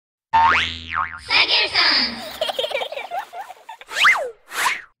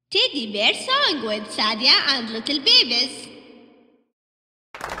Teddy bear song with Sadia and little babies.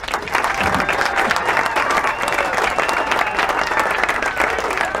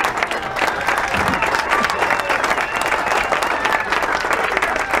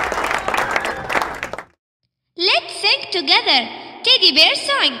 Let's sing together. Teddy bear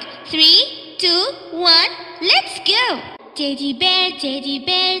song. 3, 2, 1, let's go. Teddy bear,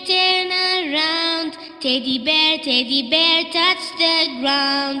 turn around. Teddy bear, touch the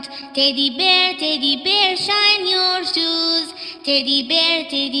ground. Teddy bear, shine your shoes. Teddy bear,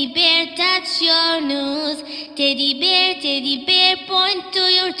 touch your nose. Teddy bear, point to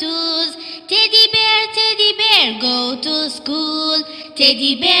your toes. Teddy bear, go to school.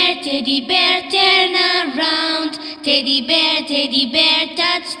 Teddy bear, turn around. Teddy bear,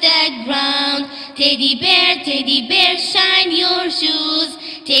 touch the ground. Teddy bear, shine your shoes.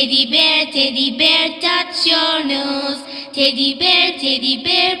 Teddy bear, touch your nose. Teddy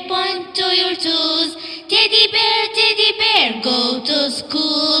bear, point to your toes. Teddy bear, go to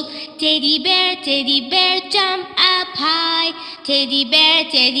school. Teddy bear, jump up high. Teddy bear,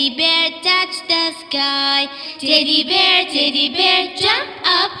 touch the sky. Teddy bear, jump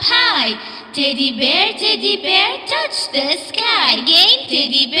up high. Teddy bear, touch the sky. Again.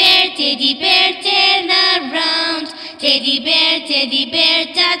 Teddy bear, turn around. Teddy bear,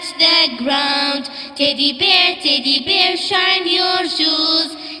 touch the ground. Teddy bear, shine your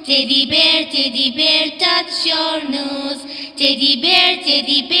shoes. Teddy bear, touch your nose. Teddy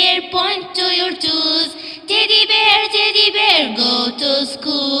bear, point to your toes. Teddy bear, go to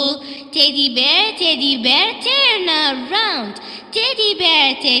school. Teddy bear, turn around. Teddy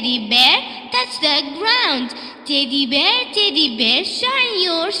bear, touch the ground. Teddy bear, shine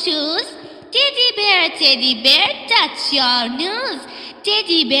your shoes. Teddy bear, touch your nose.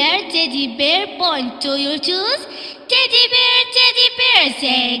 Teddy bear, point to your toes. Teddy bear,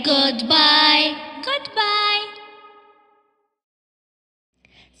 say goodbye. Goodbye.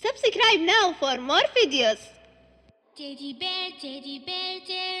 Subscribe now for more videos. Teddy bear,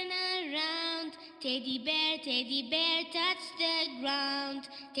 turn around. Teddy bear, touch the ground.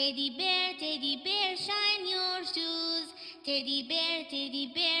 Teddy bear, shine your shoes. Teddy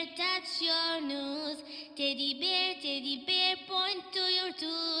bear, touch your nose. Teddy bear, point to your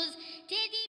toes.